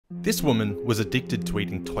This woman was addicted to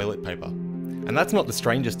eating toilet paper. And that's not the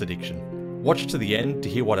strangest addiction. Watch to the end to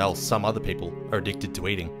hear what else some other people are addicted to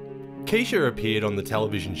eating. Keisha appeared on the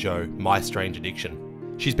television show My Strange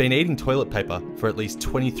Addiction. She's been eating toilet paper for at least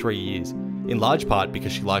 23 years, in large part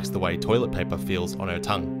because she likes the way toilet paper feels on her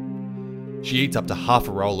tongue. She eats up to half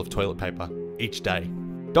a roll of toilet paper each day.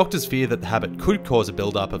 Doctors fear that the habit could cause a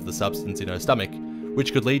build-up of the substance in her stomach,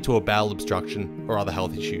 which could lead to a bowel obstruction or other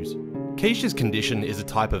health issues. Keisha's condition is a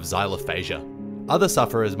type of xylophagia. Other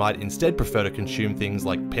sufferers might instead prefer to consume things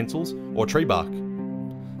like pencils or tree bark.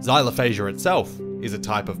 Xylophagia itself is a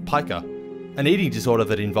type of pica, an eating disorder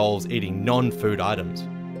that involves eating non-food items.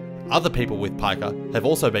 Other people with pica have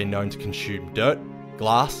also been known to consume dirt,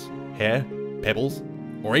 glass, hair, pebbles,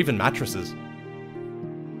 or even mattresses.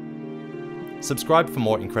 Subscribe for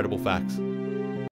more incredible facts.